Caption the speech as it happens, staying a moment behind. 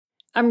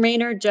I'm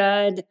Rainer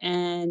Judd,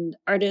 and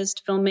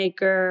artist,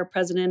 filmmaker,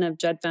 president of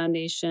Judd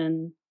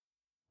Foundation.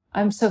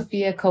 I'm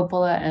Sofia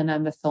Coppola, and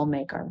I'm a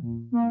filmmaker.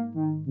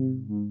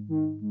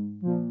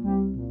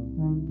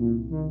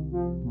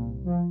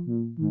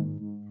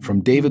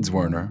 From David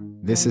Zwirner,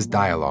 this is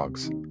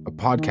Dialogues, a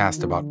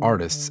podcast about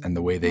artists and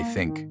the way they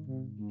think.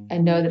 I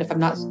know that if I'm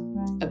not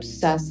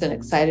obsessed and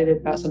excited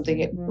about something,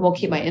 it won't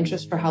keep my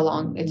interest for how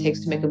long it takes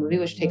to make a movie,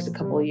 which takes a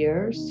couple of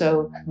years.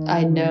 So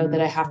I know that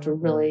I have to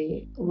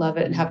really love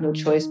it and have no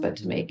choice but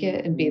to make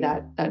it and be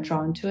that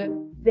drawn to it.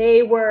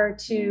 They were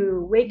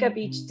to wake up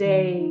each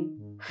day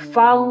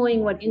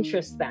following what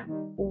interests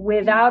them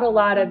without a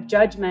lot of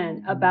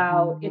judgment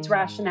about its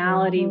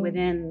rationality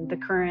within the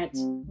current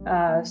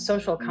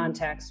social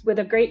context, with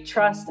a great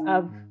trust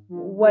of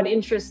what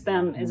interests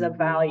them is of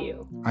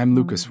value. I'm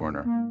Lucas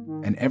Werner,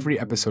 and every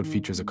episode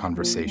features a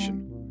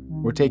conversation.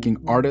 We're taking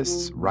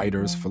artists,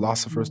 writers,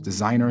 philosophers,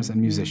 designers,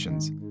 and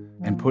musicians,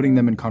 and putting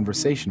them in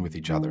conversation with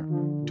each other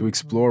to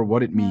explore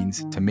what it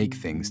means to make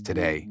things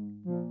today.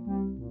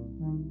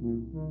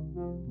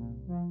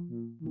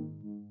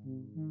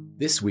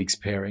 This week's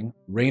pairing,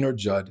 Rainer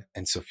Judd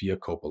and Sofia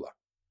Coppola.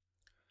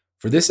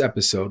 For this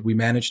episode, we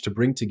managed to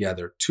bring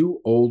together two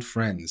old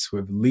friends who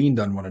have leaned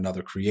on one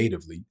another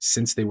creatively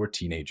since they were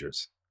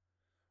teenagers.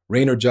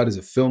 Rainer Judd is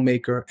a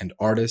filmmaker and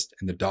artist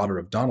and the daughter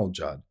of Donald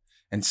Judd,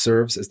 and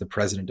serves as the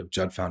president of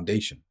Judd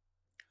Foundation.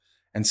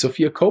 And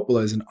Sofia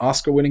Coppola is an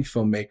Oscar-winning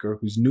filmmaker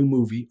whose new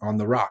movie, On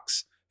the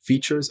Rocks,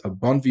 features a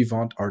bon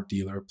vivant art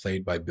dealer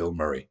played by Bill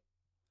Murray.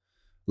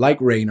 Like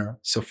Rainer,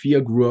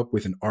 Sofia grew up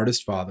with an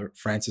artist father,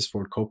 Francis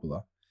Ford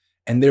Coppola,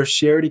 and their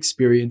shared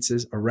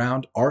experiences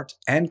around art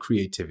and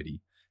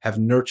creativity have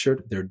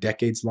nurtured their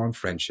decades-long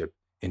friendship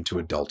into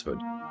adulthood.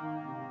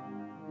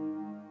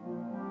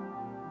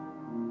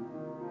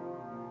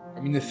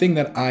 I mean, the thing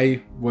that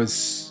I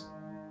was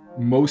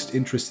most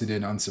interested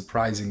in,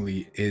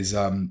 unsurprisingly, is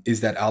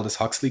that Aldous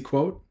Huxley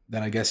quote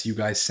that I guess you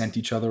guys sent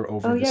each other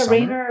over the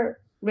summer.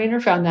 Rainer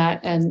found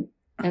that and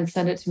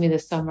sent it to me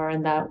this summer,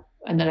 and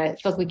then I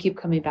feel like we keep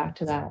coming back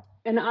to that.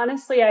 And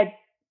honestly, I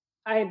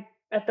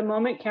at the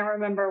moment can't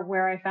remember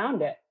where I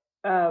found it.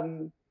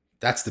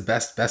 That's the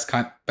best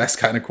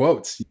kind of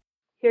quotes.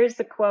 Here's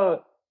the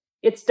quote.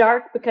 "It's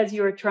dark because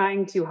you are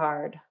trying too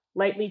hard.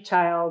 Lightly,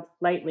 child,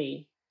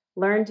 lightly.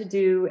 Learn to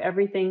do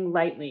everything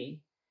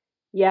lightly.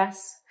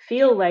 Yes,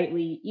 feel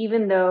lightly,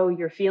 even though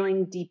you're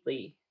feeling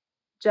deeply.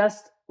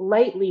 Just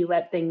lightly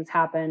let things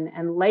happen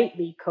and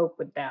lightly cope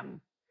with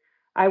them.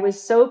 I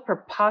was so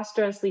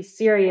preposterously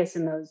serious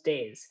in those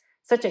days,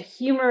 such a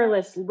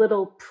humorless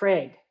little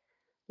prig.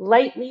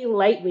 Lightly,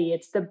 lightly,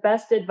 it's the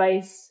best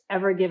advice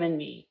ever given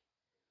me.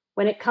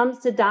 When it comes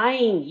to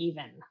dying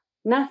even,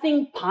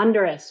 nothing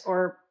ponderous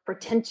or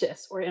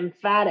pretentious or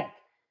emphatic.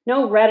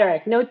 No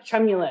rhetoric, no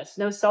tremulous,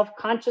 no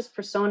self-conscious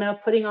persona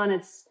putting on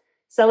its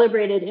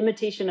celebrated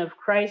imitation of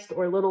Christ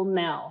or Little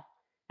Nell.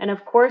 And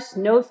of course,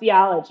 no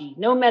theology,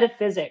 no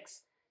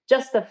metaphysics,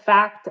 just the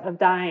fact of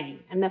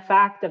dying and the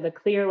fact of the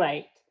clear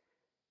light.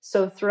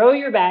 So throw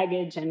your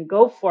baggage and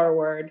go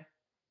forward.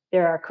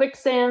 There are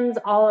quicksands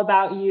all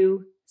about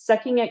you,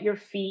 sucking at your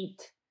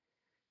feet,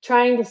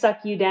 trying to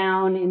suck you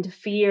down into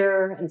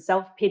fear and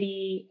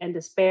self-pity and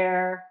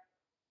despair.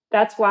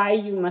 That's why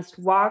you must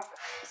walk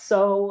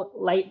so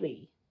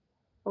lightly.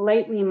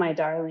 Lightly, my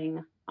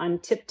darling, on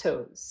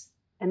tiptoes,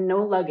 and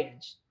no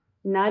luggage,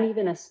 not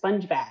even a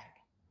sponge bag,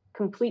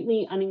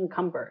 completely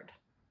unencumbered."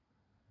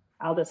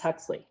 Aldous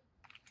Huxley.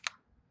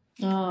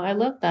 Oh, I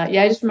love that.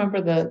 Yeah, I just remember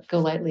the go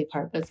lightly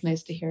part, but it's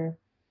nice to hear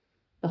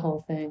the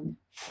whole thing.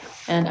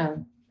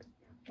 And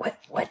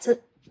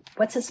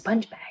What's a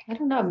sponge bag? I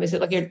don't know. Is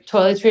it like your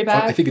toiletry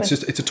bag? I think it's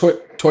a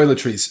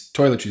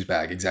toiletries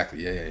bag.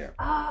 Exactly. Yeah.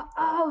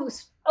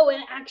 Oh,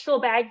 an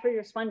actual bag for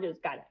your sponges.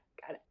 Got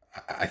it.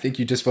 I think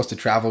you're just supposed to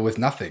travel with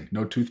nothing.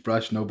 No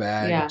toothbrush, no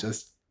bag. Yeah.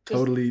 Just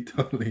totally.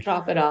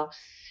 Drop it all.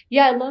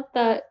 Yeah, I love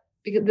that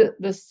because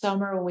the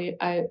summer we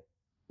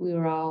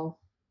were all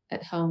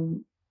at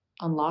home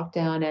on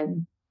lockdown,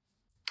 and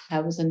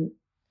I was in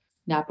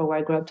Napa where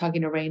I grew up,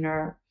 talking to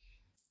Rainer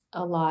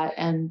a lot,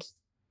 and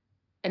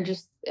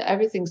just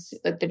everything's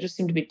like there just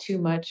seemed to be too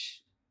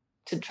much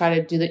to try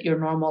to do your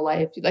normal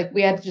life. Like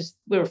we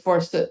were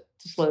forced to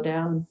slow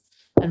down.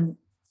 And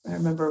I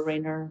remember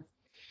Rainer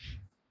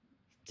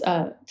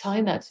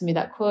telling that to me,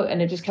 that quote,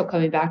 and it just kept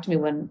coming back to me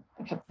when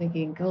I kept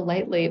thinking, go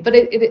lightly. But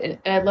and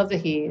I love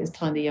that he is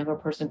telling the younger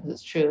person, because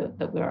it's true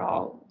that we're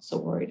all so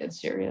worried and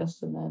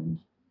serious. And then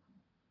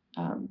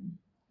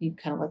you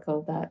kind of let go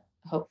of that,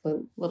 hopefully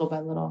little by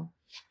little.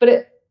 But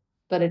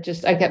it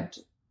just, I kept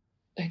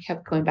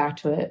going back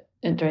to it,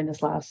 and during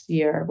this last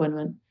year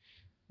when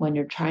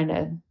you're trying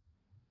to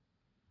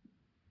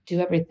do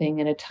everything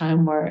in a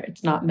time where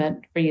it's not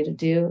meant for you to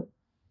do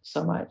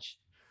so much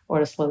or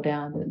to slow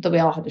down, that we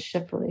all had to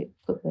shift really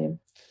quickly.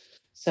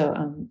 So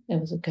it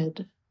was a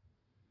good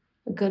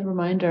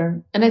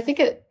reminder. And I think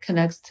it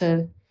connects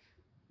to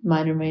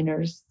mine and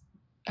Rainer's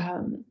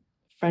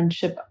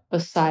friendship,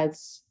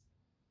 besides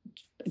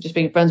just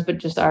being friends, but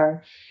just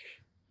our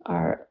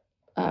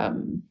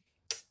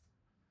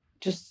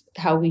just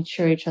how we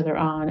cheer each other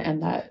on,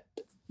 and that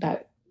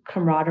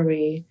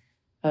camaraderie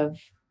of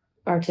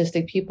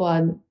artistic people.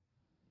 And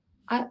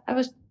I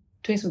was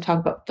doing some talk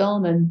about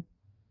film, and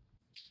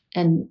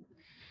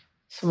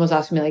someone was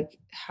asking me like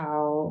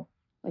how,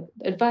 like,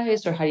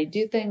 advice or how do you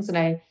do things, and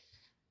I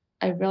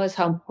realized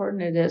how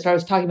important it is. Or I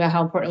was talking about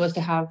how important it was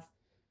to have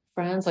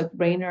friends like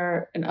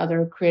Rainer and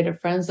other creative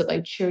friends that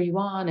like cheer you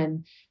on,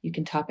 and you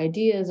can talk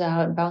ideas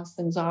out and bounce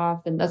things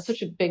off. And that's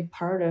such a big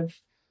part of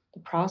the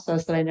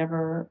process that I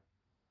never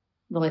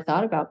really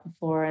thought about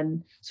before.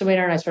 And so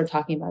Rainer and I started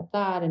talking about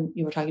that, and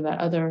you were talking about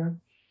other,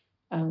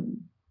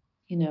 um,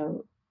 you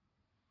know,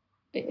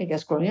 I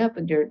guess growing up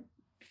with your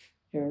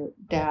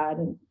dad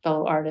and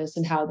fellow artists,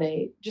 and how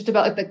they just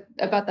about like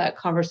about that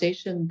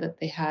conversation that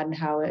they had and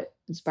how it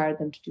inspired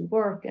them to do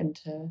work and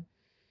to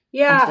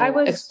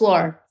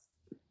explore.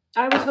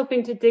 I was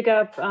hoping to dig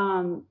up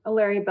a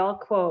Larry Bell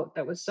quote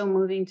that was so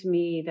moving to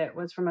me, that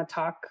was from a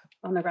talk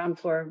on the ground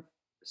floor of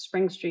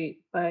Spring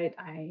Street, but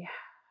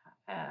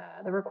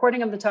the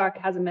recording of the talk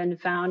hasn't been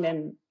found,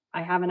 and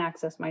I haven't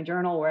accessed my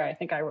journal where I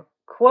think I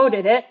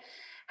quoted it.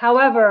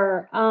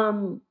 However,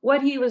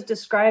 what he was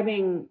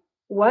describing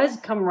was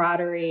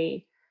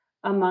camaraderie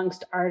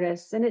amongst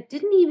artists, and it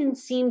didn't even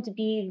seem to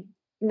be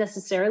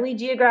necessarily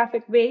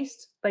geographic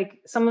based. Like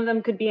some of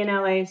them could be in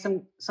LA,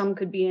 some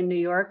could be in New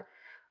York,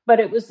 but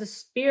it was the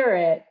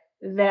spirit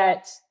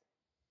that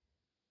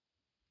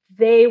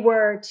they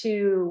were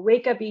to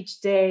wake up each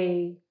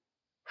day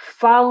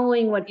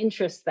following what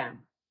interests them,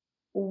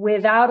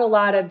 without a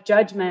lot of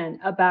judgment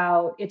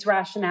about its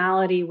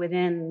rationality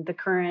within the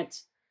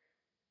current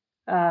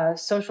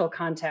social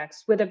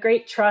context, with a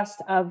great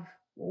trust of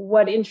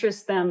what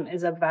interests them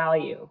is of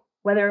value.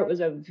 Whether it was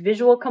a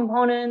visual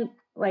component,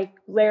 like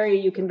Larry,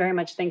 you can very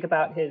much think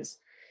about his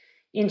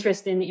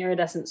interest in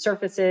iridescent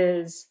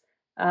surfaces,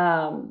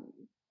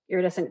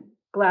 iridescent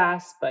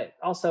glass, but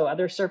also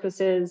other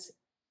surfaces.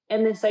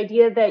 And this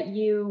idea that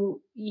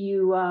you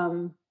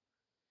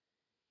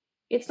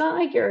it's not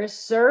like you're a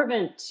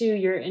servant to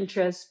your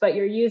interests, but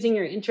you're using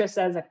your interests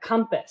as a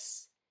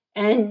compass.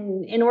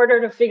 And in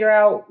order to figure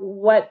out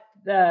what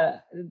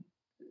the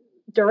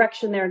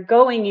direction they're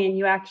going in,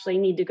 you actually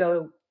need to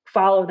go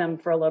follow them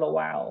for a little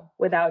while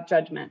without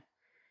judgment.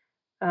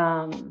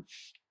 And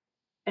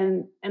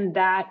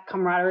that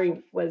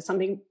camaraderie was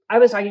something I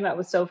was talking about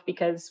with Soph,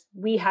 because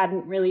we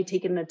hadn't really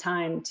taken the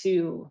time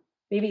to,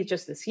 maybe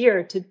just this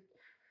year,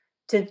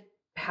 to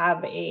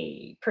have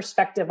a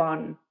perspective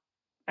on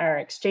our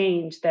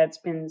exchange that's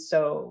been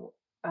so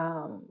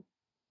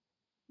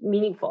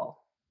meaningful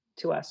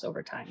to us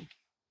over time.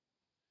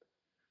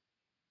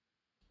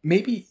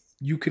 Maybe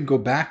you can go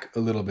back a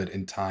little bit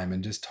in time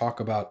and just talk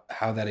about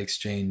how that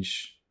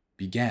exchange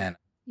began.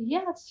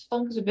 Yeah, it's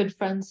fun because we've been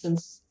friends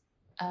since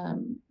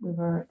we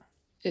were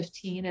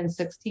 15 and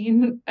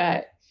 16.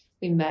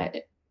 We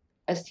met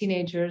as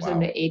teenagers in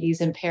the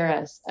 80s in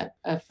Paris.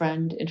 A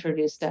friend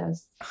introduced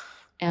us,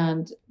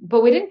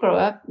 but we didn't grow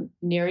up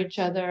near each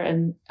other,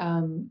 and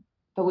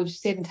but we've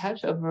stayed in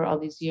touch over all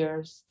these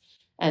years,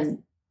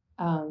 and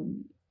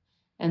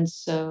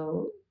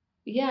so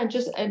yeah,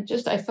 just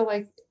I feel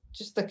like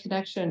just the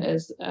connection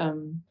is have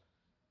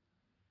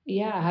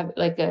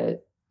like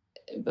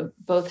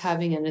both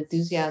having an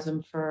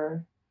enthusiasm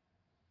for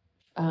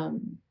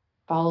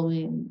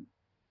following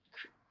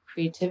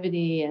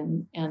creativity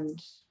and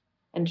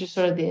just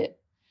sort of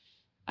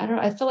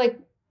I feel like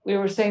we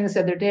were saying this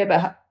the other day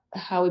about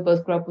how we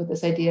both grew up with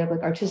this idea of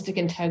like artistic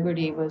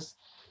integrity was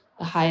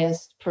the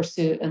highest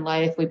pursuit in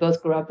life. We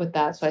both grew up with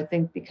that. So I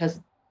think because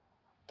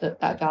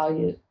that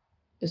value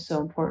is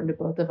so important to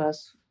both of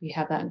us, we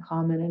have that in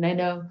common. And I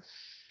know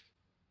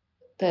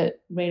that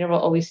Rainer will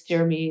always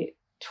steer me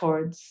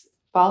towards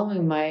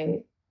following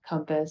my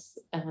compass,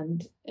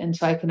 and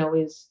so I can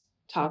always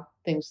talk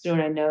things through.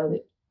 And I know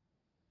that,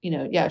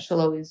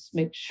 she'll always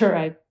make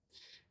sure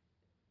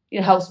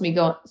helps me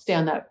stay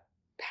on that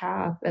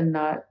path, and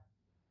not,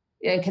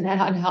 it can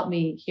help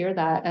me hear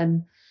that.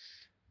 And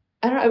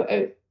I don't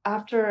know,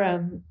 after,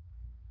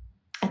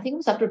 I think it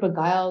was after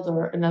Beguiled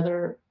or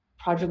another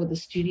project with the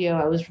studio,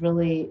 I was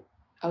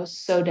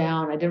so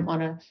down. I didn't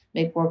want to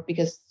make work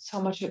because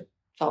so much it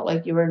felt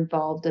like you were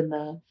involved in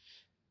the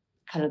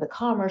kind of the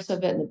commerce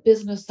of it and the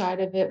business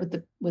side of it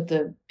with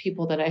the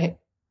people that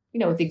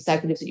with the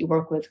executives that you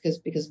work with,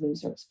 because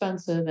movies are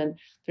expensive and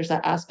there's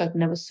that aspect.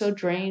 And I was so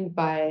drained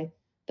by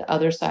the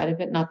other side of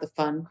it, not the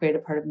fun,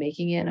 creative part of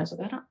making it. And I was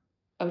like,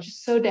 I was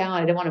just so down.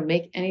 I didn't want to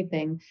make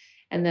anything.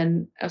 And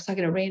then I was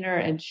talking to Rainer,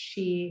 and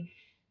she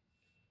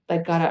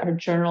like got out her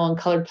journal and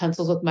colored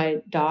pencils with my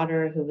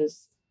daughter, who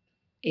was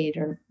 8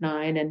 or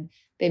 9. And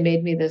they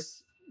made me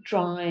this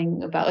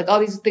drawing about like all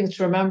these things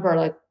to remember,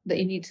 like that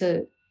you need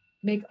to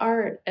make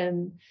art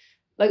and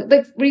like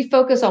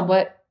refocus on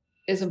what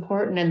is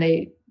important. And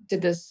they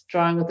did this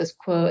drawing with this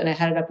quote, and I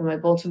had it up on my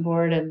bulletin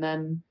board. And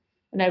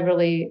I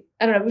really,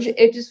 I don't know,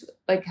 it just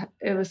like,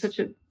 it was such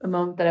a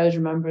moment that I always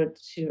remembered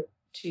to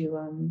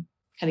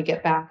kind of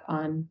get back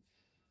on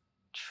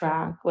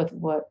track with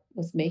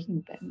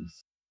making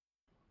things.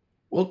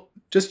 Well,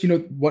 just,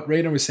 what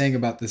Rainer was saying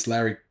about this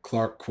Larry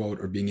Clark quote,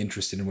 or being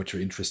interested in what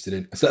you're interested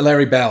in. So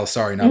Larry Bell,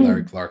 sorry, not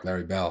Larry Clark,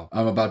 Larry Bell,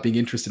 about being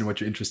interested in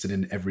what you're interested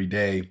in every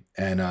day,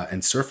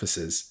 and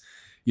surfaces,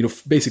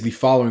 basically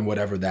following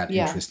whatever that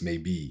Yeah. interest may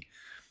be.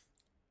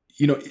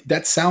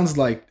 That sounds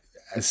like,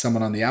 as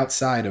someone on the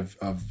outside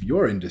of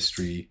your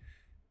industry,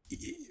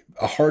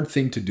 a hard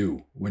thing to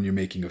do when you're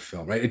making a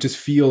film, right? It just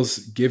feels,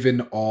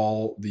 given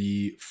all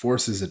the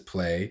forces at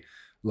play,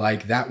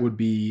 like that would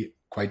be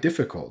quite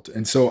difficult.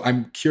 And so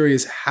I'm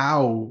curious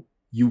how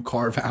you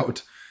carve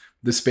out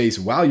the space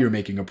while you're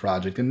making a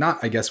project, and not,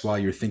 I guess, while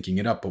you're thinking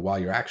it up, but while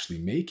you're actually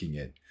making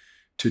it,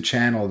 to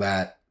channel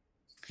that,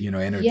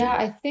 energy. Yeah,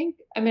 I think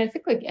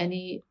like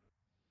any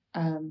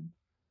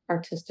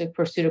artistic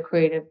pursuit or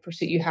creative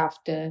pursuit, you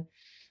have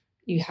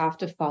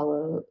to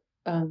follow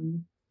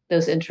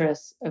those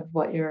interests of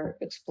what you're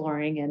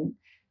exploring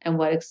and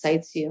what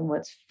excites you and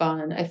what's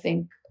fun. I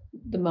think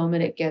the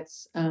moment it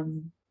gets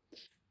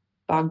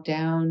bogged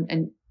down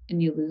and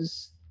you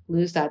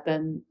lose that,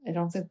 then I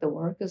don't think the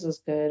work is as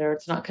good, or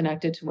it's not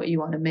connected to what you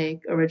want to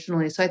make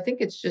originally. So I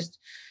think it's just,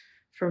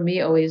 for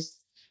me, always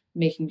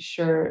making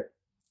sure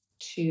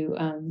to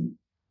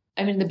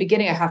in the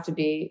beginning,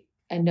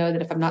 I know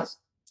that if I'm not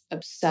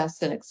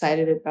obsessed and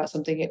excited about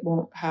something, it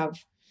won't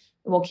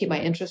keep my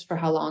interest for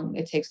how long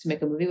it takes to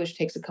make a movie, which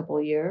takes a couple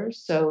of years.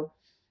 So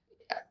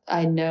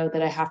I know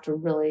that I have to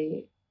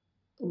really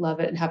love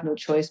it and have no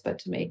choice but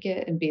to make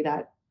it and be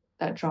that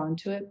drawn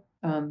to it.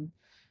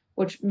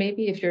 Which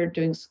maybe if you're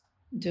doing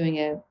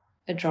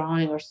a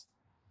drawing or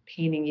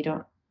painting,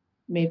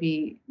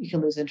 maybe you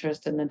can lose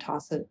interest and then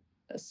toss it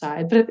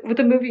aside. But with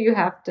a movie, you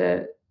have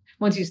to,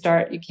 once you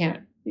start, you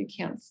can't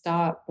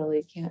stop, really.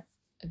 You can't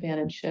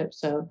abandon ship.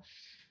 So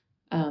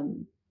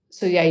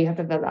yeah, you have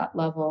to have that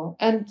level.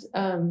 And,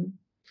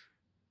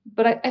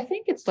 but I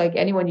think it's like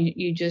anyone,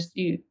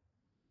 you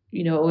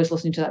always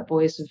listening to that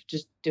voice of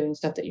just doing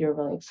stuff that you're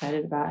really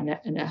excited about,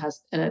 and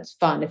it's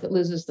fun. If it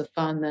loses the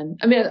fun, then,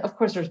 of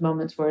course there's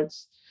moments where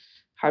it's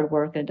hard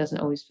work and it doesn't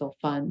always feel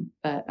fun,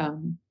 but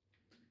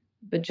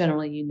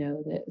generally,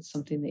 that it's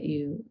something that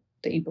you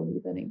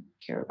believe in and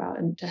care about,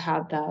 and to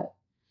have that,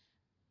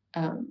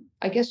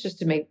 I guess, just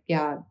to make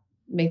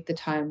the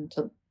time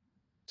to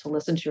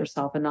listen to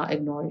yourself and not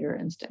ignore your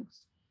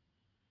instincts,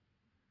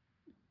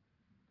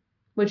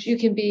 which you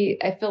can be,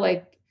 I feel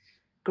like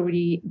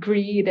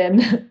greed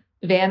and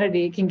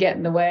vanity can get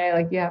in the way.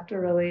 Like, you have to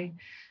really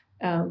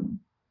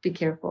be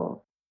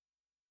careful.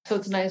 So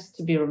it's nice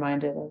to be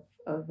reminded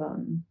of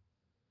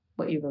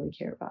what you really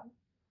care about,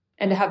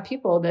 and to have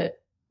people that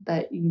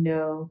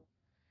you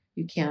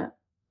can't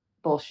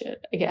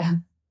bullshit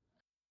again.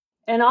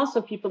 And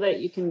also people that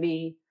you can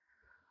be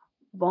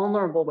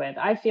vulnerable with.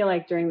 I feel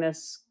like during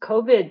this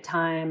COVID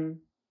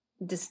time,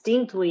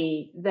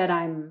 distinctly, that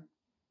I'm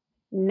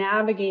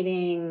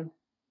navigating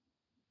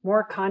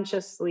more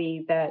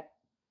consciously, that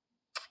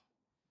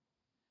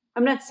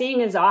I'm not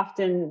seeing as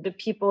often the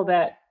people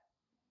that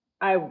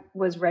I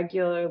was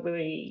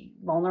regularly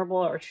vulnerable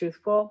or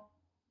truthful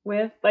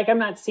with. Like, I'm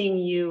not seeing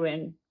you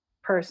in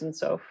person,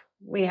 so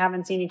we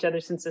haven't seen each other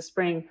since the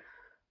spring,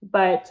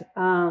 but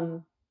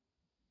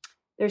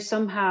there's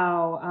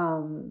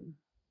somehow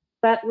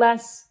that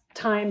less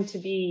time to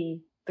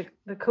be,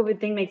 the COVID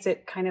thing makes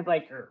it kind of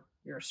like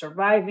you're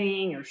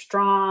surviving, you're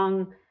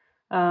strong,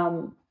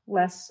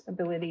 less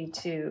ability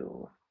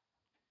to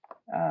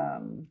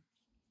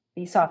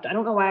be soft. I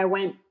don't know why I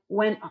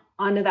went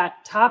onto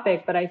that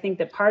topic, but I think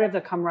that part of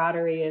the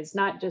camaraderie is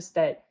not just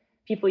that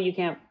people you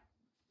can't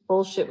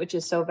bullshit, which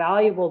is so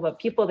valuable, but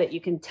people that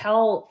you can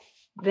talk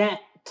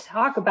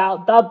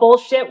about the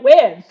bullshit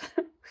with.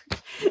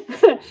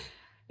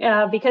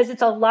 Yeah, because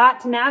it's a lot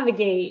to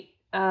navigate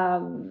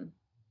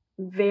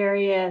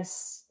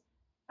various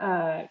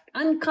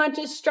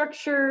unconscious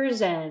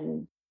structures,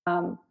 and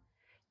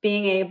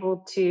being able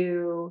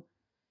to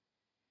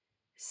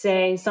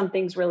say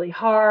something's really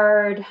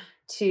hard,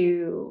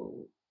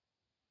 to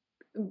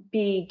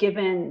be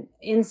given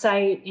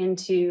insight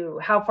into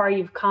how far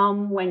you've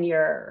come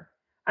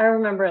I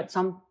remember at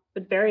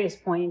various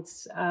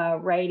points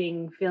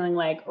writing, feeling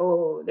like,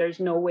 oh, there's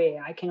no way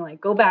I can like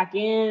go back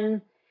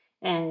in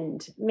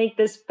and make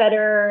this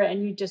better.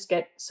 And you just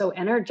get so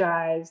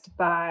energized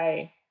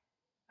by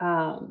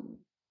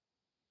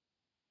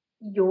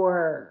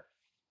your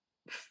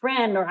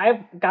friend, or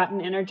I've gotten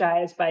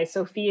energized by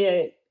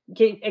Sofia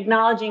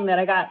acknowledging that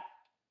I got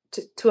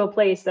to a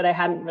place that I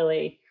hadn't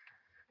really,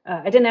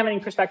 I didn't have any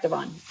perspective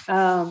on.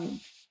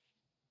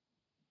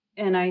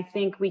 And I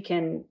think we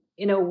can,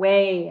 in a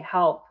way,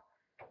 help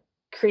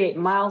create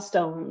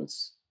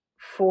milestones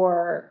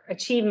for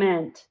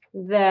achievement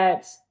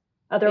that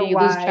otherwise you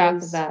lose track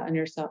of that on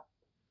yourself.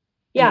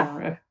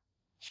 Yeah,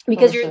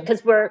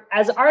 because we're,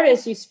 as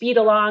artists, you speed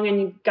along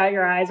and you got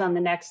your eyes on the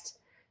next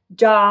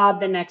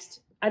job,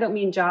 I don't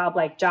mean job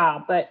like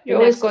job, but you're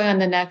always going on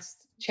the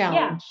next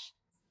challenge.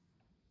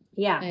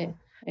 Yeah. I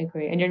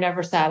agree. And you're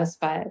never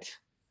satisfied.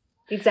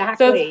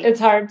 Exactly. So it's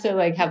hard to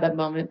like have that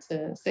moment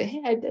to say,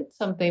 hey, I did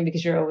something,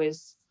 because you're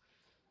always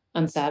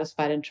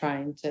unsatisfied and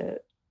trying to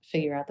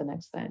figure out the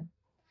next thing.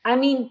 I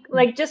mean,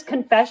 like, just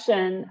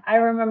confession. I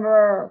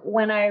remember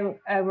when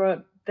I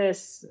wrote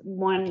this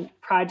one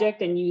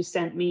project and you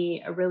sent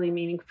me a really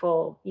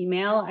meaningful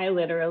email.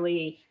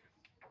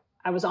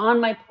 I was on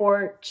my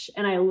porch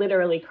and I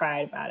literally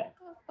cried about it.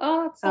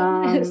 Oh, it's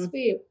so nice,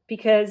 sweet.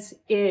 Because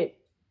it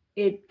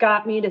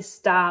got me to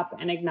stop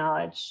and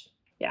acknowledge,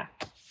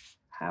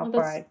 how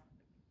far I'd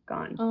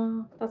gone.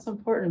 Oh, that's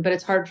important, but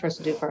it's hard for us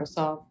to do for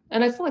ourselves.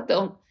 And I feel like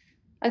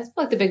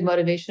the big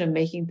motivation of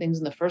making things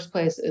in the first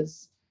place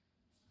is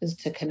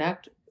to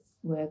connect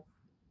with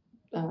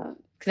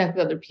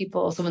other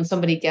people. So when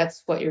somebody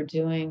gets what you're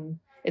doing,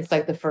 it's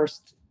like the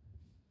first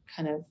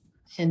kind of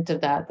hint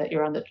of that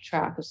you're on the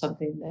track of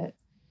something that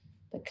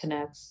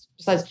connects,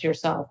 besides to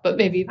yourself, but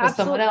maybe with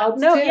someone else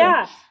no, too.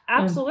 Yeah,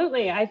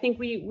 absolutely. I think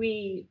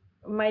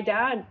my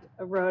dad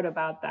wrote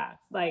about that.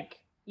 Like,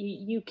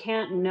 you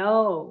can't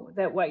know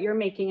that what you're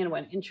making and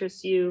what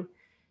interests you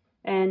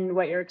and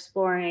what you're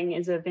exploring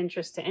is of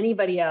interest to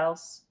anybody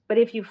else. But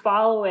if you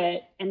follow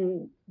it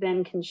and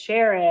then can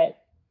share it,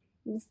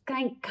 it's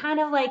kind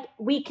of like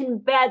we can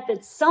bet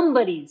that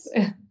somebody's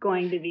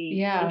going to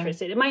be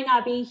interested. It might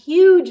not be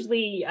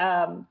hugely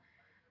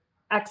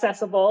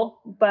accessible,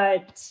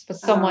 but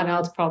someone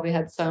else probably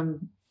had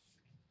some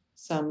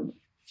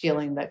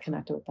feeling that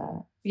connected with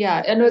that.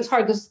 Yeah, and it's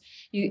hard because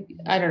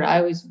I don't know. I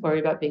always worry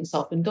about being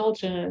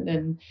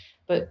self-indulgent,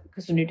 but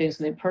because when you're doing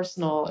something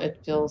personal,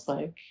 it feels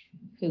like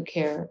who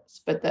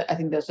cares? But I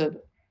think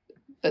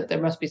that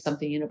there must be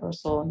something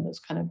universal in those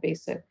kind of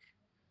basic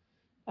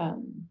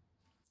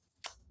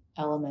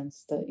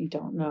elements that you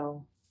don't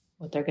know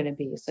what they're going to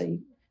be.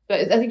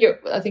 But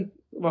I think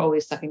we're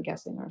always second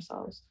guessing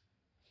ourselves.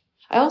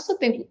 I also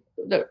think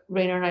that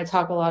Rainer and I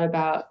talk a lot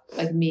about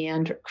like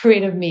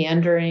creative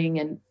meandering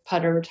and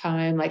putter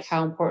time, like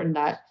how important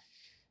that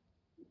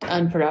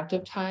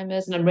unproductive time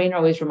is. And then Rainer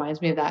always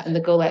reminds me of that. And the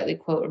Go Lightly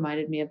quote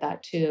reminded me of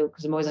that too,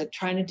 because I'm always like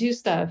trying to do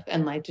stuff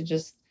and like to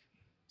just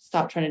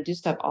stop trying to do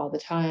stuff all the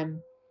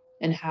time,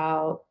 and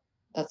how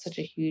that's such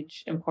a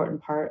huge,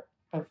 important part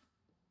of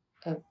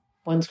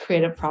one's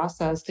creative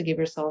process, to give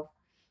yourself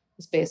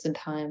the space and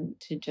time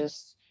to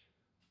just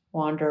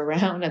wander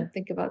around and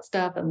think about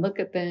stuff and look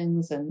at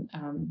things. And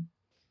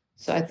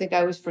so I think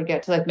I always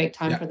forget to like make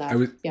time for that.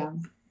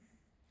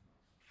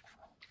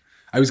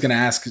 I was going to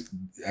ask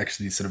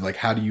actually sort of like,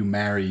 how do you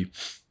marry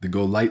the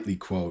Go Lightly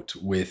quote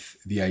with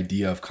the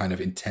idea of kind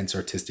of intense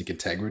artistic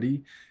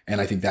integrity?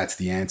 And I think that's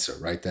the answer,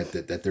 right?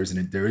 That there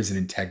is an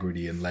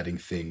integrity in letting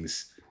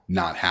things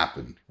not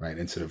happen, right?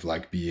 And sort of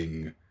like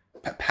being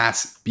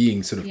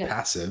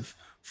passive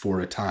for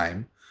a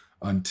time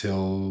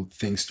until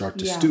things start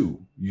to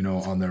stew,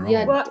 on their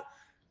own. Well,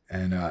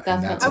 and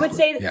that's I would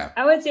say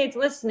it's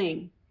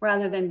listening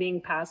rather than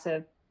being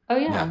passive. Oh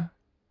yeah.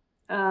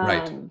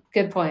 Right.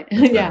 Good point.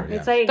 Yeah.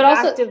 It's like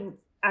but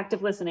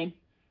active listening.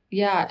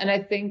 Yeah. And I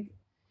think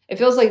it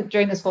feels like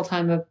during this whole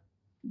time of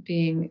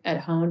being at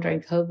home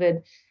during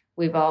COVID,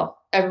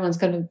 everyone's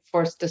kind of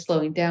forced to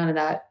slowing down, and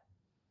that.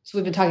 So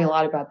we've been talking a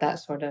lot about that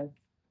sort of,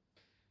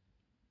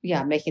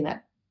 making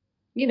that,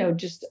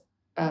 just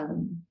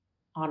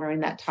honoring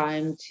that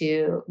time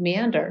to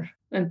meander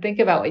and think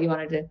about what you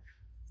want to do.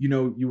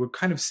 You were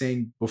kind of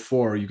saying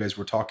before, you guys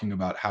were talking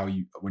about how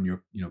when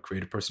you're,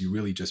 creative person, you're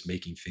really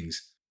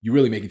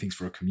making things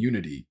for a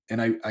community.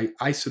 And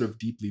I sort of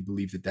deeply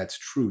believe that that's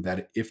true,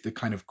 that if the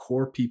kind of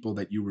core people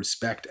that you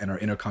respect and are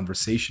in a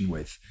conversation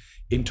with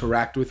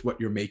interact with what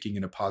you're making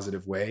in a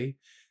positive way,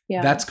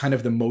 that's kind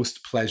of the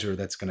most pleasure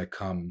that's going to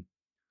come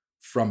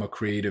from a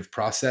creative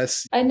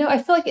process. I know. I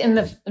feel like in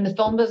the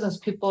film business,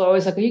 people are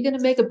always like, are you going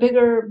to make a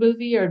bigger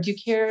movie, or do you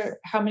care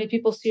how many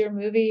people see your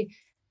movie?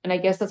 And I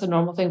guess that's a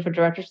normal thing for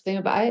directors to think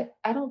about.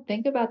 I don't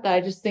think about that.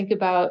 I just think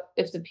about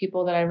if the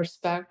people that I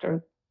respect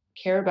or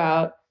care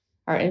about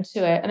are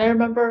into it. And I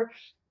remember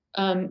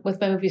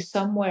with my movie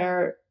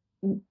Somewhere,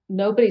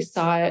 nobody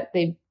saw it.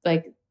 They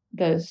like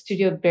the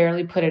studio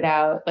barely put it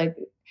out.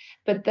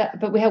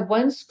 But we had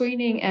one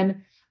screening,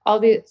 and all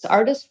the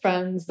artist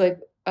friends like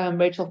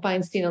Rachel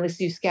Feinstein,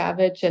 Alicia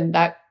Yuskavich, and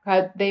that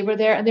crowd, they were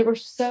there and they were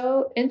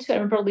so into it. I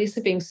remember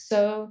Lisa being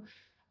so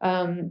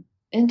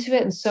into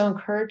it and so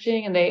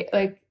encouraging, and they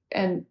like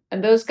and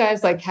those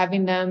guys, like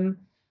having them,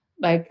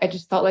 like I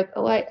just felt like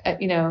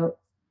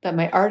that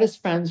my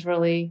artist friends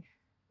really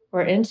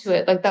were into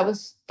it. Like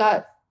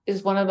that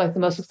is one of like the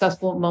most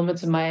successful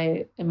moments in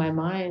my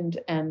mind.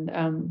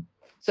 And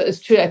so it's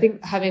true. I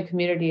think having a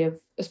community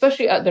of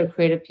especially other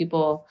creative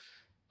people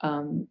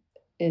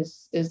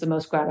is the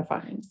most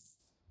gratifying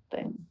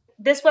thing.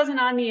 This wasn't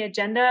on the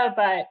agenda,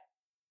 but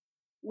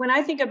when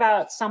I think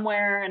about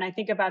Somewhere and I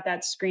think about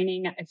that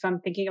screening, if I'm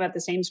thinking about the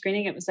same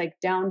screening, it was like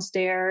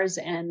downstairs,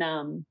 and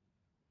I'm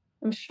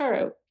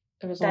sure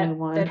there was only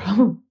one.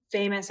 That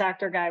famous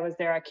actor guy was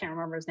there. I can't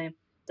remember his name.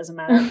 Doesn't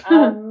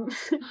matter.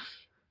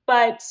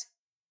 But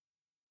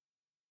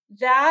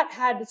that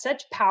had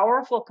such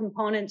powerful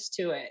components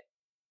to it,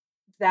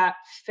 that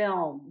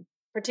film,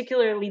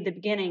 particularly the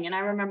beginning. And I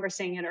remember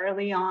seeing it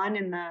early on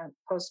in the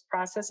post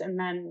process and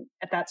then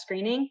at that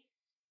screening.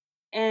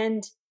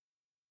 And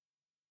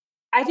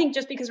I think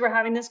just because we're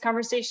having this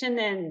conversation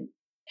and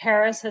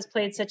Harris has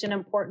played such an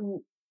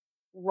important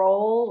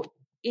role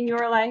in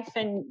your life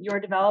and your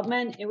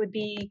development, it would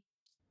be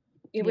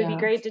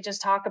great to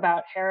just talk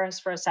about Harris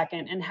for a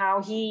second and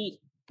how he,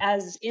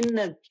 as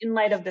in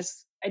light of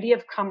this idea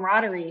of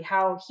camaraderie,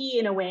 how he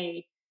in a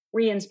way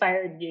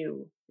re-inspired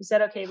you. Is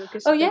that okay,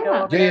 Lucas? Oh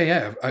yeah.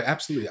 Yeah.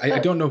 Absolutely. I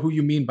don't know who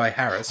you mean by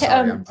Harris.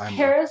 Sorry,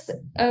 Harris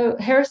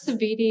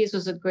Savides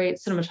was a great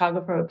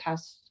cinematographer who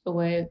passed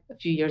away a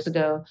few years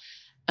ago.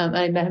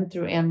 I met him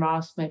through Ann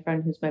Ross, my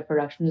friend, who's my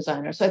production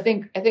designer. So I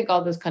think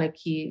all those kind of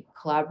key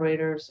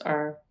collaborators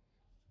are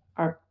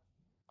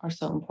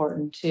so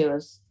important too,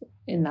 as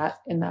in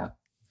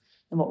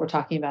what we're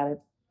talking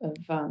about of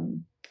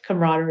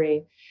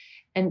camaraderie,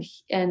 and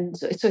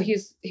so he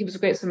was a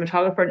great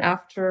cinematographer. And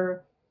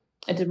after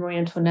I did Marie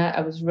Antoinette,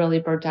 I was really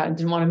burnt out and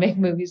didn't want to make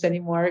movies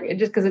anymore. It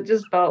just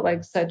felt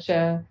like such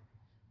a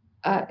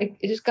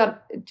it just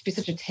got to be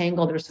such a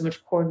tangle. There was so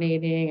much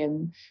coordinating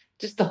and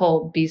just the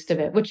whole beast of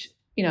it, which,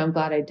 I'm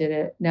glad I did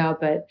it now,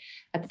 but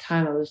at the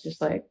time I was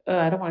just like, oh,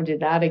 I don't want to do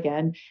that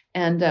again.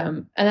 And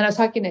then I was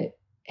talking to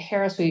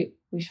Harris. We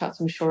shot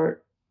some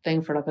short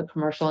thing for like a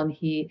commercial, and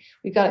we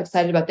got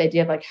excited about the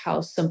idea of like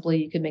how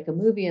simply you could make a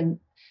movie, and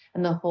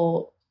the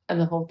whole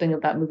thing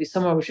of that movie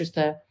somewhere was just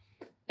an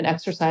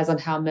exercise on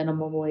how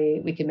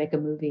minimally we can make a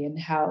movie and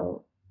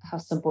how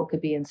simple it could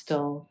be and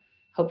still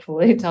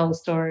hopefully tell a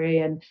story.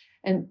 And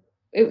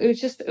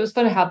it was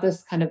fun to have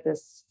this kind of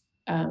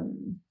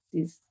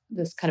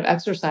this kind of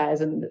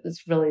exercise and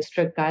this really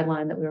strict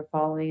guideline that we were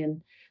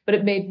following. But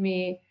it made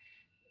me,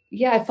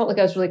 I felt like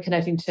I was really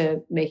connecting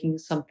to making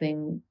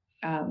something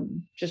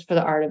just for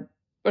the art of,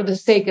 or the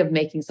sake of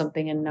making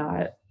something, and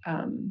not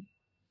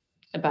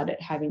about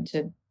it having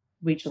to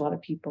reach a lot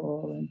of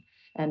people.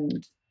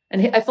 And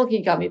I felt like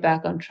he got me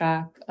back on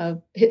track.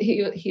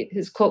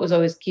 His quote was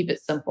always "keep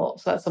it simple."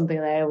 So that's something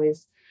that I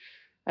always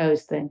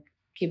think: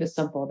 keep it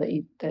simple.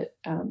 That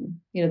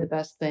the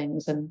best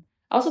things, and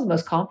also the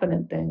most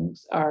confident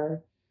things,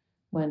 are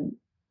when,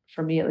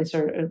 for me at least,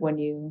 are when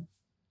you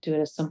do it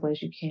as simply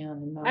as you can.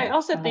 And not, I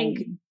also think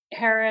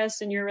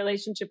Harris and your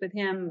relationship with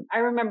him, I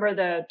remember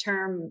the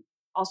term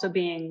also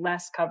being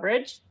less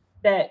coverage,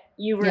 that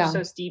you were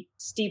so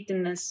steeped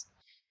in this,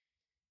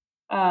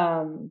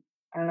 I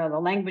don't know, the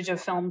language of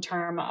film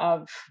term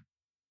of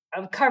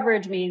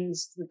coverage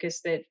means,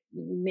 Lucas, that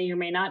you may or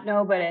may not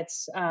know, but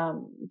it's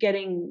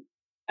getting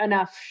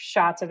enough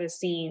shots of a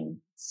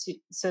scene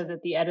so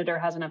that the editor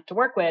has enough to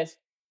work with.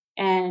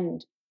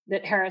 And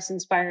that Harris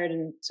inspired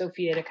in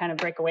Sofia to kind of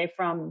break away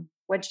from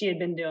what she had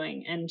been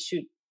doing and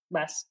shoot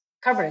less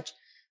coverage.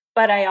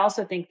 But I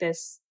also think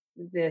this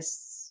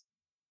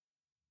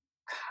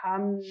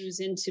comes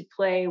into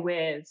play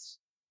with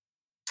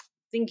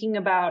thinking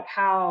about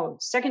how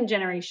second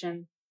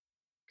generation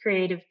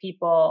creative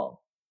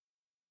people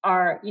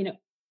are,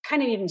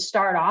 kind of even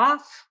start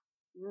off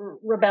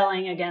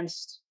rebelling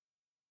against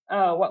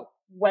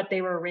what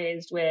they were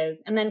raised with,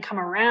 and then come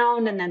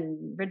around and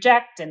then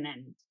reject and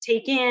then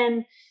take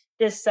in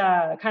this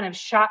kind of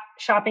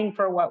shopping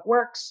for what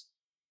works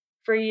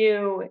for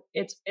you.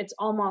 It's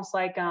almost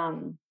like,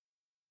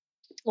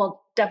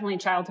 definitely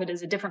childhood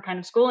is a different kind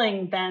of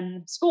schooling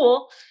than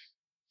school,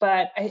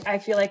 but I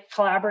feel like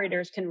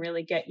collaborators can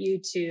really get you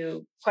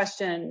to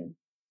question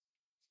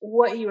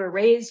what you were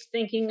raised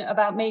thinking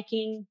about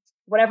making,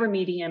 whatever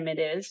medium it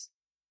is.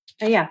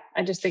 And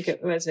I just think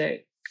it was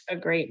a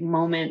great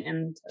moment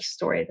and a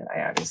story that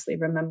I obviously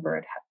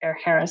remembered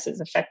Harris's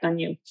effect on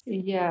you.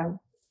 Yeah.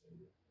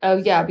 Oh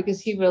yeah,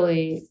 because he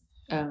really,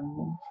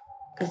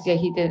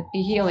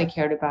 he only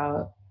cared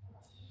about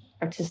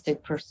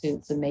artistic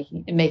pursuits and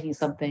making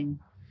something,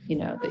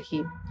 that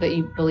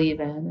you believe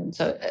in. And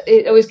so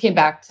it always came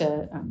back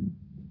to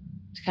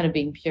kind of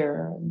being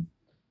pure and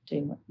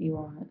doing what you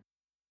want.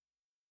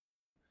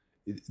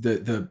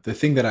 The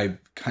thing that I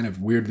kind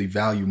of weirdly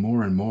value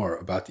more and more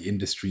about the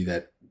industry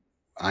that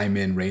I'm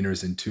in,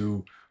 Rainer's in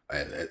too,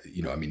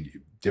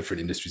 different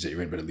industries that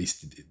you're in, but at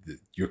least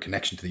your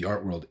connection to the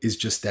art world is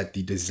just that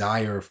the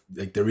desire,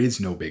 like, there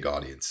is no big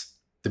audience.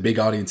 The big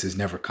audience is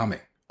never coming,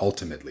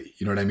 ultimately.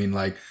 You know what I mean?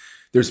 Like,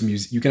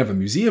 you can have a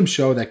museum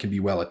show that can be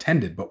well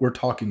attended, but we're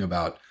talking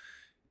about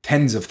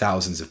tens of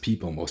thousands of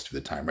people most of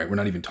the time, right? We're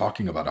not even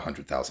talking about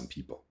 100,000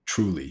 people,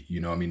 truly.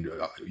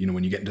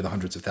 When you get into the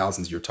hundreds of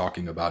thousands, you're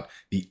talking about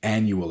the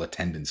annual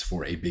attendance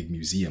for a big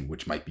museum,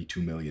 which might be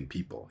 2 million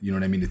people. You know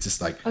what I mean? It's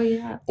just like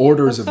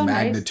orders of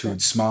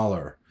magnitude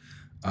smaller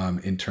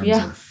in terms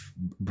of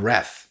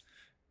breadth.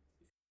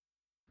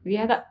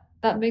 Yeah,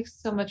 that makes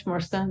so much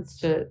more sense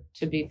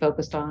to be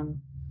focused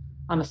on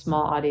a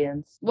small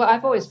audience. Well,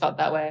 I've always felt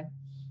that way.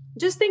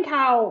 Just think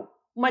how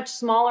much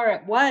smaller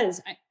it was.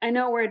 I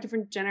know we're a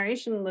different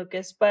generation,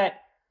 Lucas, but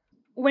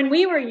when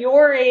we were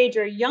your age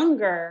or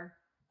younger,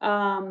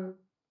 I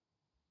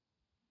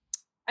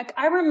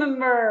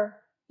remember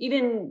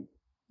even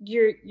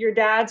your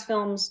dad's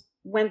films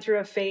went through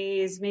a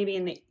phase, maybe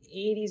in the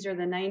 80s or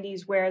the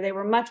 90s, where they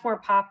were much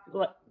more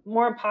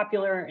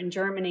popular in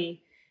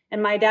Germany,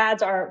 and my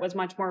dad's art was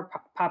much more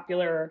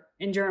popular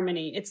in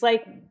Germany. It's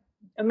like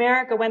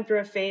America went through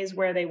a phase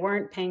where they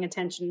weren't paying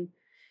attention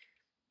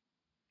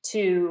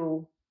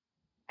to,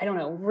 I don't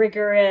know,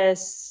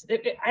 rigorous.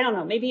 I don't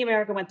know. Maybe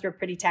America went through a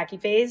pretty tacky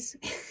phase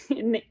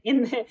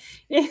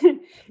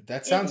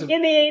That sounds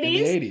in the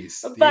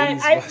 80s.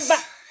 But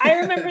I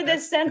remember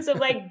this sense of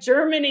like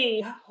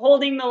Germany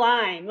holding the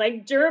line.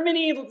 Like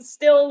Germany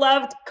still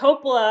loved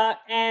Coppola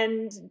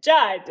and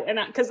Judd, and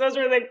because those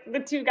were the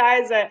two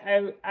guys that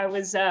I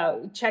was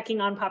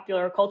checking on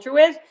popular culture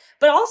with.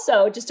 But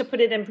also, just to put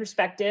it in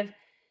perspective,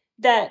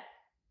 that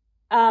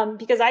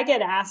because I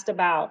get asked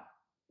about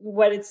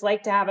what it's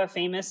like to have a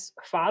famous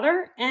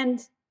father, and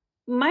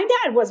my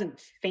dad wasn't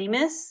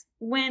famous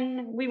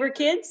when we were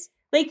kids.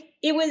 Like,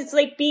 it was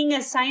like being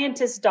a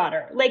scientist's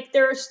daughter. Like,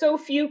 there are so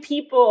few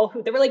people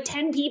there were like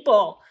 10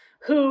 people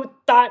who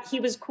thought he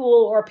was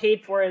cool or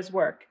paid for his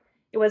work.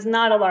 It was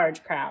not a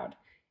large crowd.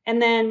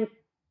 And then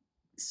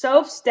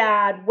Soph's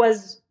dad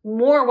was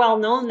more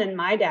well-known than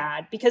my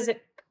dad because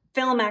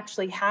film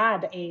actually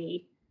had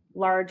a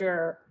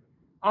larger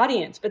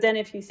audience. But then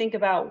if you think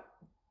about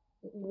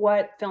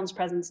what film's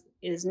presence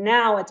is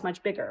now, it's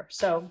much bigger.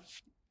 So,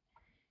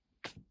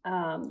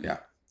 yeah.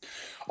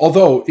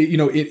 Although,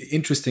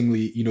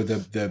 interestingly,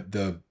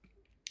 the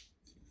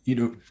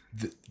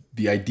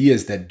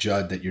ideas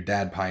that your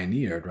dad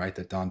pioneered, right,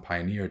 that Don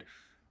pioneered,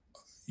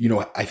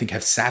 I think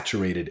have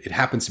saturated. It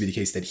happens to be the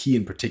case that he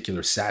in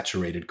particular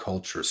saturated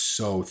culture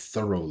so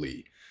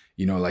thoroughly,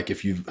 like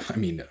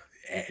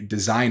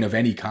design of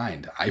any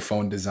kind,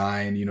 iPhone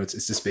design,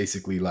 it's just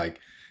basically like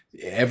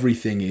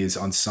everything is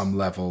on some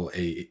level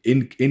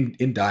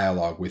in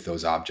dialogue with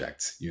those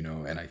objects,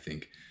 and I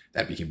think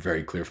that became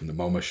very clear from the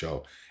MoMA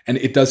show. And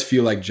it does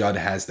feel like Judd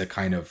has the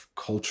kind of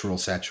cultural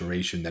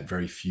saturation that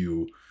very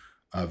few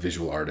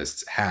visual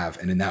artists have.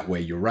 And in that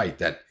way, you're right,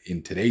 that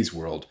in today's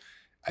world,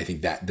 I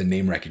think that the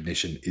name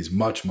recognition is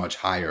much, much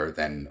higher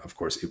than, of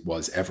course, it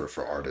was ever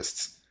for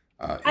artists.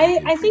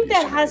 I think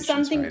that has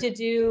something to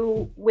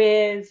do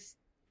with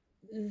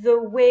the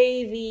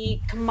way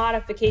the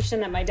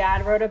commodification that my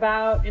dad wrote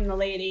about in the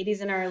late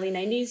 80s and early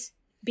 90s,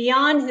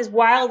 beyond his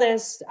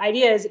wildest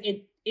ideas,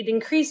 it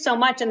increased so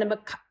much, and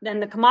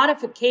the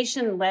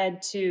commodification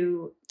led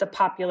to the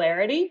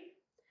popularity.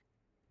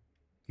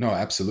 No,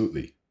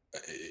 absolutely.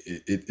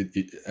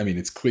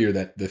 It's clear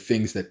that the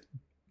things that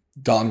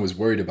Don was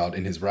worried about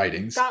in his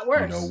writings, got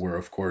worse. Were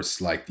of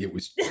course like it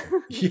was just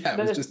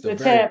was the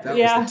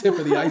tip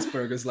of the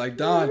iceberg. It's like,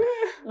 Don,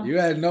 you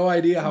had no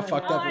idea how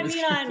fucked up it was.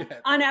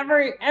 On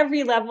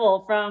every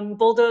level, from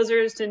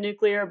bulldozers to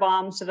nuclear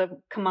bombs to the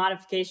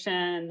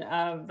commodification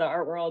of the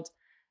art world.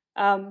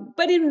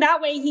 But in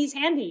that way, he's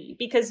handy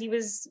because he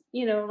was,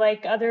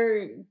 like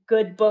other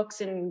good books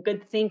and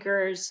good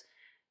thinkers.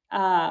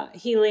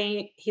 He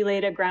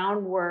laid a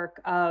groundwork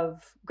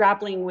of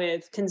grappling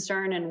with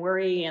concern and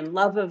worry and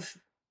love of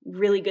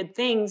really good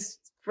things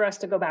for us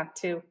to go back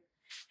to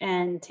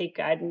and take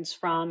guidance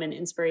from and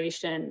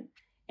inspiration.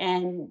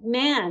 And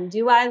man,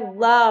 do I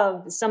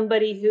love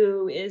somebody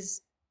who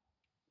is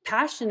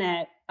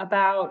passionate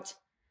about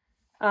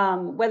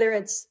whether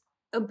it's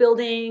a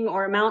building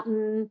or a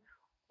mountain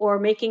or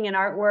making an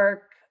artwork.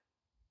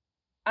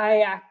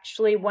 I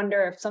actually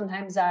wonder if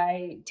sometimes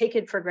I take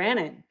it for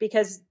granted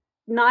because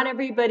not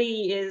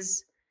everybody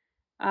is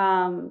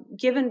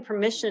given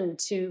permission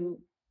to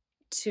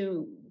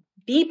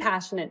be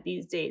passionate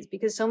these days,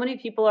 because so many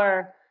people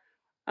are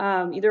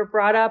either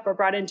brought up or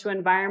brought into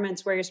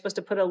environments where you're supposed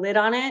to put a lid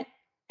on it,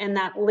 and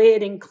that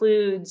lid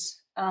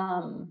includes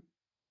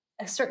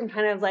a certain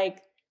kind of like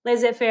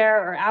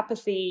laissez-faire or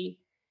apathy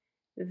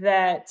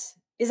that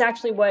is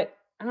actually what,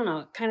 I don't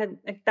know, kind of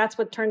like that's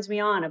what turns me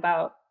on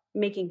about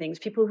making things.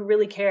 People who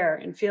really care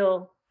and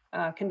feel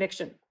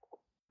conviction.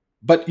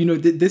 But,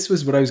 this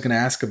was what I was going to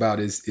ask about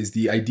is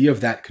the idea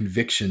of that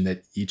conviction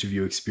that each of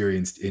you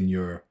experienced in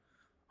your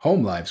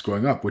home lives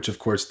growing up, which of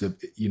course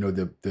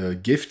the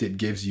gift it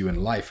gives you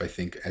in life, I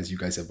think, as you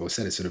guys have both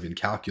said, is sort of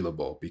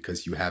incalculable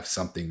because you have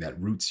something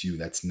that roots you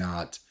that's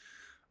not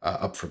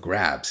up for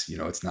grabs.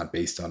 It's not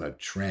based on a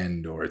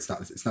trend, or it's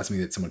not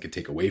something that someone can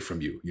take away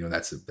from you.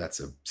 That's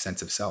a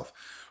sense of self.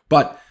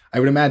 But I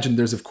would imagine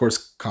there's of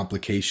course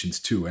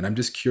complications too. And I'm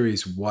just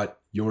curious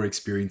what your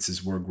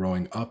experiences were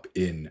growing up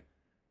in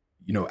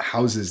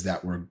houses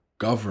that were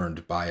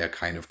governed by a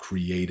kind of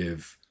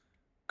creative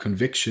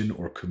conviction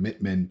or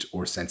commitment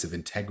or sense of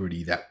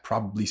integrity that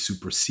probably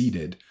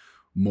superseded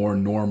more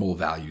normal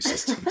value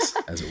systems,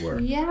 as it were.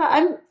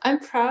 Yeah, I'm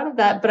proud of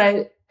that, but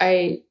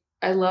I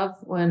love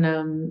when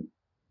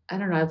I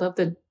don't know, I love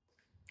the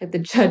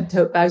Judd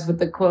tote bags with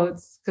the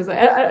quotes, because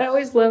I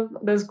always love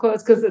those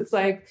quotes, because it's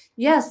like,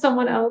 yes,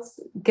 someone else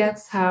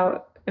gets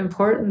how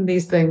important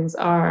these things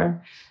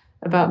are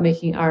about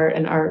making art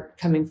and art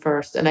coming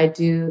first. And I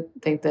do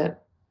think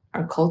that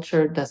our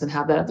culture doesn't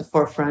have that at the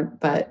forefront,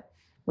 but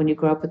when you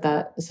grow up with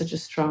that, it's such a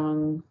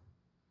strong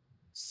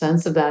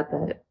sense of that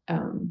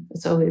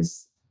it's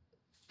always,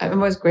 I'm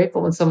always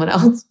grateful when someone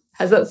else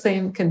has that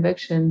same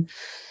conviction.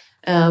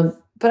 But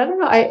I don't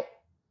know,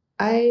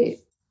 I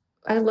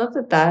love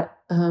that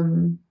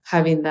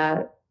having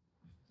that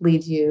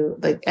lead you,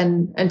 like,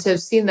 and to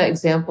have seen that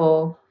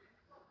example,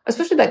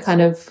 especially that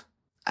kind of,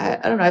 I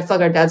don't know, I feel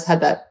like our dads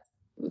had that,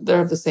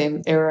 they're of the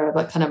same era of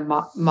like kind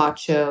of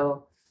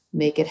macho,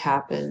 make it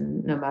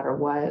happen no matter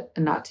what,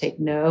 and not take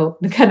no,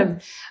 the kind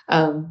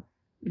of,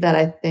 that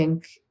I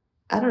think,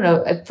 I don't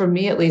know, for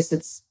me at least,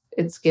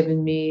 it's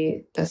given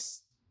me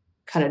this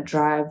kind of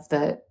drive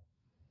that,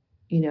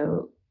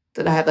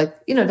 that I have,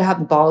 like, to have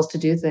the balls to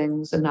do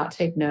things and not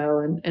take no,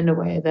 and in a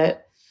way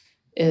that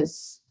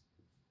is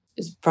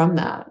from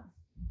that.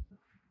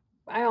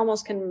 I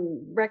almost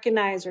can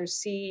recognize or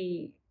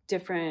see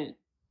different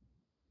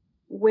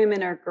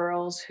women or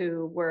girls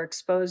who were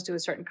exposed to a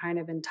certain kind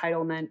of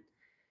entitlement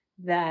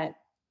that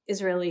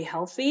is really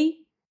healthy.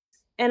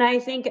 And I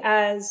think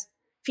as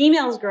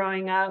females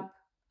growing up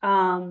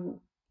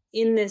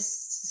in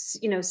this,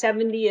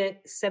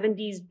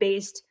 70s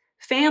based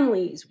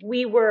families,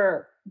 we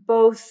were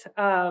both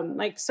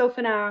like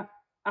Sophia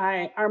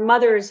and our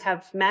mothers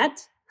have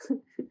met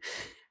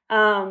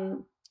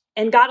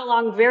and got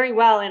along very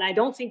well. And I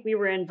don't think we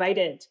were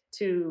invited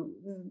to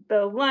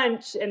the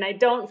lunch, and I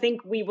don't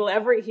think we will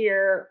ever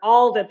hear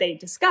all that they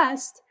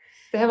discussed.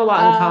 They have a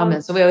lot in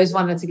common, so we always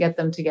wanted to get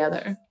them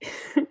together.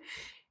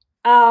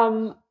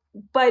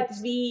 But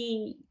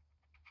the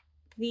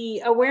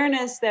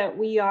awareness that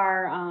we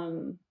are, I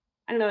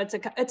don't know, it's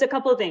a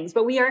couple of things,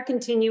 but we are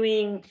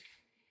continuing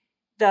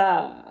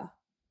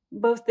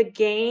both the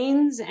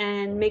gains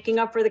and making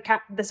up for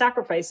the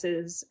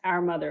sacrifices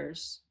our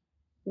mothers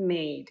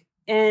made.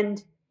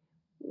 And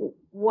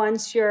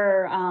once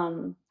you're,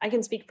 I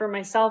can speak for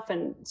myself,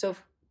 and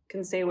Soph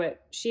can say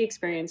what she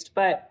experienced,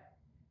 but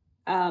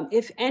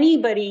if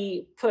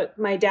anybody put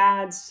my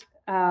dad's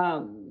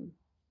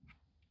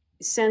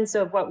sense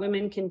of what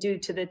women can do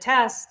to the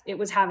test, it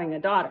was having a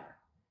daughter.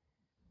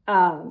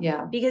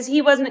 Because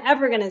he wasn't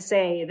ever going to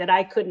say that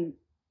I couldn't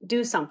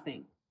do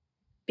something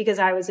because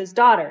I was his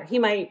daughter. He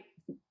might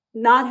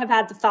not have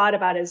had the thought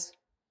about his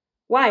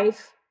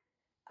wife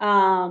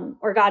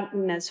or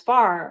gotten as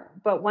far.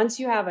 But once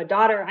you have a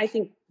daughter, I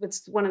think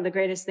it's one of the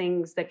greatest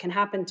things that can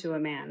happen to a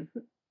man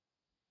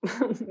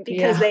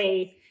because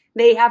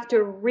they have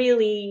to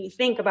really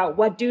think about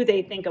what do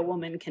they think a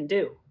woman can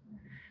do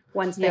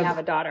once they have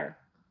a daughter.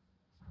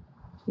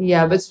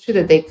 Yeah, but it's true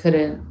that they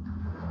couldn't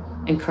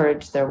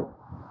encourage their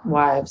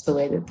wives the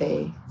way that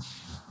they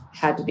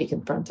had to be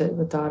confronted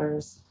with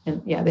daughters.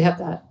 And they have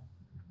that.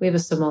 We have a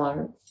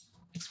similar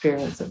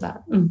experience of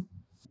that.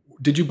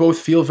 Did you both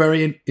feel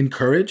very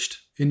encouraged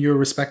in your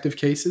respective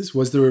cases?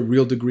 Was there a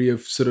real degree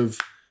of sort of,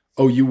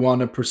 oh, you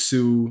want to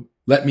pursue,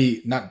 let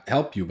me not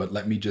help you, but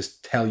let me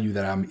just tell you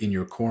that I'm in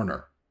your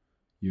corner,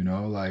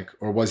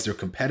 or was there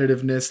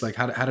competitiveness? Like,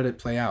 how did it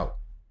play out?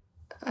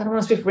 I don't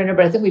want to speak for Rainer,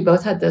 but I think we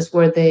both had this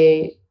where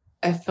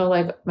I feel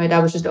like my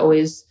dad was just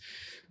always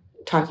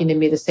talking to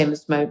me the same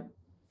as my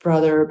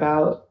brother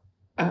about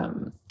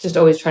just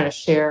always trying to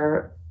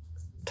share,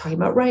 talking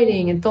about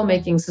writing and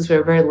filmmaking since we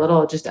were very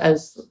little, just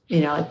as,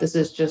 like this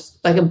is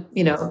just like,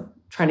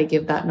 trying to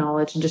give that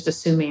knowledge and just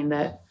assuming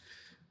that,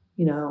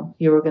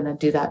 you were going to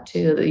do that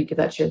too, that you give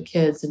that to your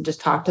kids and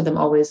just talk to them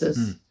always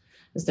as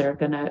they're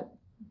going to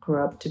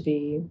grow up to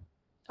be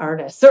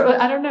artists. Or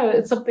I don't know,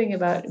 it's something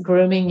about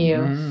grooming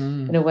you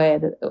in a way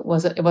that it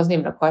wasn't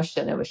even a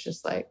question. It was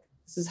just like,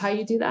 this is how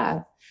you do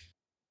that.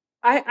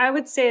 I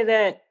would say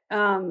that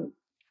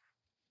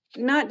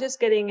not just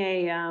getting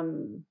a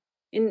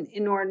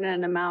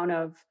inordinate amount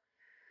of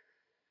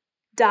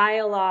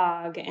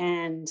dialogue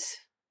and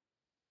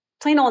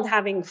plain old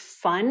having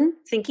fun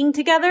thinking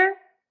together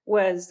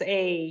was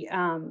a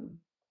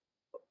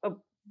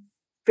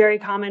very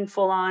common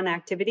full-on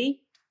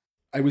activity.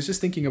 I was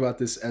just thinking about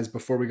this as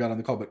before we got on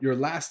the call, but your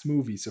last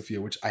movie, Sofia,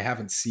 which I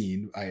haven't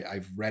seen,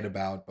 I've read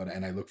about,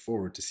 and I look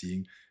forward to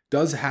seeing,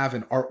 does have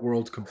an art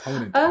world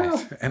component in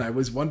it. And I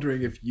was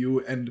wondering if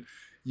you and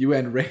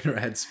Rainer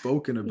had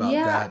spoken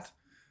about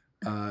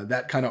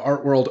that kind of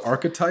art world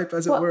archetype,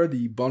 as it were,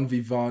 the bon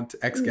vivant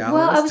ex-gallerist.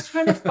 Well, I was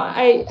trying to find,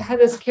 I had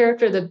this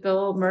character that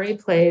Bill Murray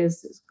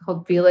plays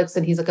called Felix,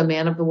 and he's like a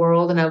man of the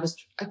world. And I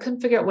couldn't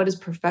figure out what his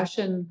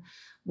profession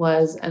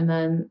was. And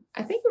then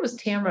I think it was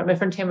Tamara, my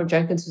friend Tamara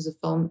Jenkins, who's a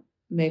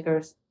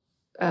filmmaker,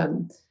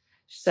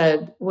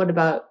 said, what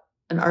about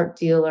an art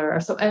dealer or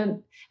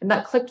something? And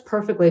that clicked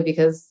perfectly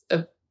because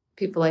of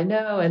people I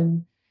know.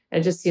 And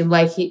it just seemed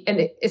like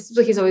it seems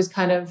like he's always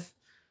kind of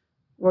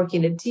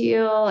working a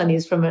deal, and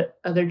he's from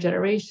another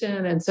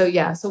generation. And so,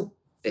 so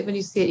when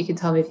you see it, you can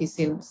tell me if he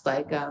seems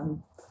like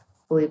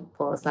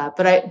believable as that.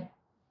 But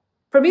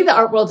for me, the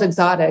art world's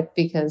exotic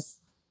because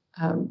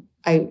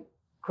I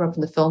grew up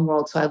in the film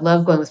world. So I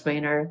love going with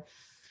Rainer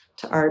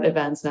to art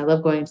events, and I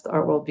love going to the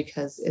art world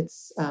because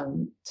it's,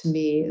 to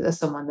me, as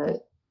someone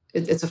that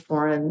it's a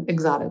foreign,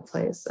 exotic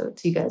place. So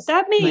to you guys,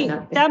 that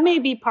may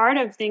be part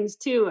of things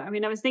too. I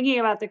mean, I was thinking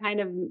about the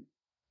kind of,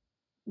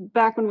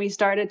 back when we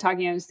started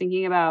talking, I was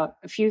thinking about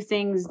a few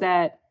things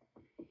that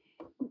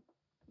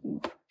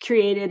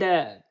created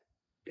a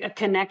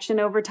connection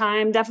over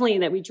time. Definitely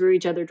that we drew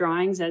each other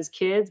drawings as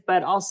kids,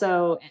 but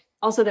also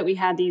that we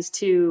had these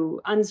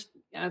two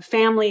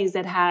families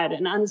that had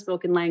an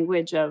unspoken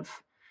language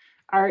of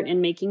art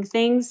and making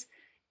things.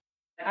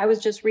 I was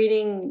just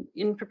reading,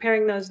 in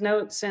preparing those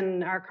notes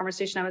and our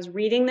conversation, I was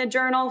reading the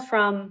journal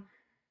from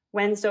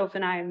when Soph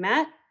and I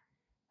met.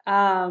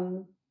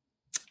 And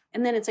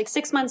then it's like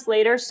 6 months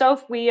later,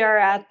 Soph, we are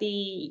at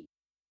the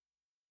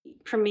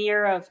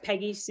premiere of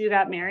Peggy Sue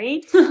Got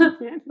Married.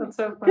 That's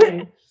so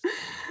funny.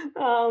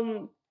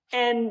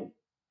 And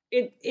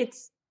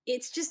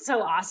it's just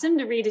so awesome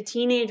to read a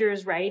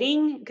teenager's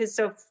writing, because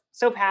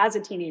Soph has a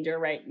teenager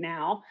right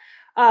now.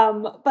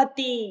 But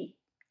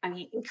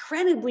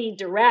incredibly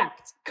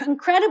direct,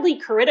 incredibly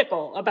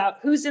critical about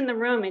who's in the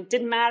room. It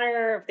didn't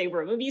matter if they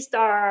were a movie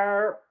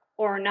star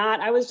or not.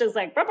 I was just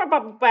like, bah, bah,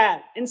 bah, bah.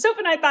 And Soph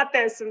and I thought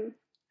this, and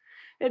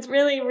it's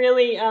really,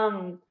 really...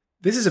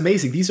 This is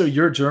amazing. These are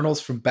your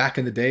journals from back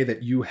in the day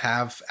that you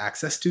have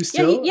access to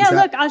still? Yeah,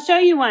 look, I'll show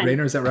you one.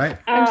 Rainer, is that right?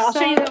 I'll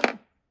show you.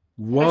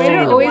 Whoa.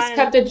 Rainer always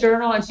kept a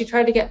journal, and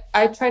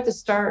I tried to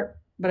start,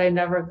 but I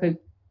never could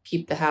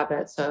keep the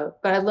habit. But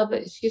I love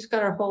it. She's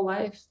got her whole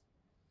life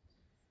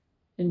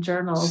in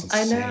journals.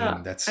 I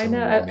know. That's so I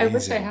know. amazing. I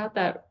wish I had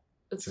that.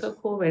 It's so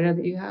cool, Rainer,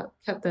 that you have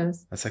kept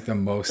this. That's like the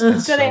most.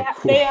 That's so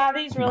cool. They have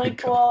these really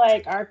cool,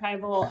 like,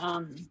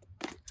 archival.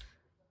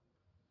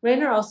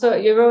 Rainer also,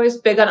 you're always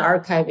big on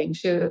archiving.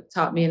 She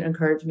taught me and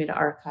encouraged me to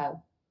archive.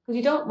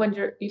 Because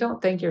you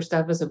don't think your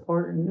stuff is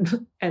important,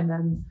 and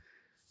then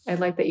I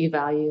like that you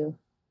value.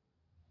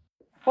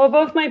 Well,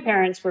 both my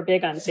parents were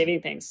big on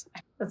saving things.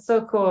 That's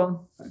so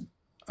cool.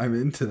 I'm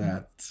into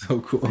that. So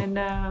cool. I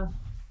know.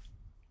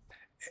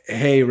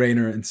 Hey,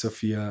 Rainer and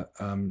Sofia.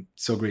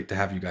 So great to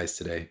have you guys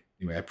today.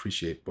 Anyway, I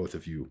appreciate both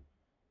of you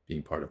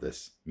being part of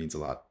this. It means a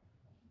lot.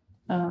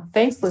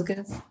 Thanks,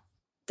 Lucas.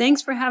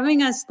 Thanks for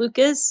having us,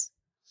 Lucas.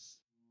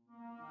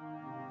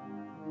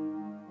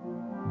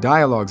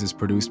 Dialogues is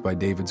produced by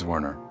David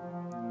Zwerner.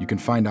 You can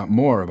find out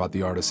more about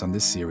the artists on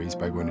this series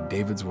by going to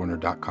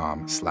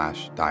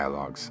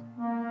davidzwerner.com/dialogues.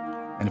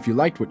 And if you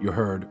liked what you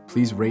heard,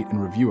 please rate and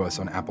review us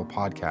on Apple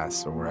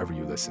Podcasts or wherever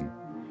you listen.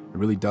 It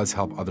really does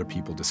help other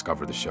people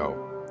discover the show.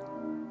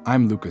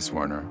 I'm Lucas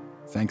Werner.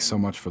 Thanks so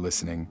much for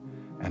listening,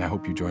 and I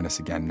hope you join us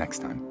again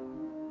next time.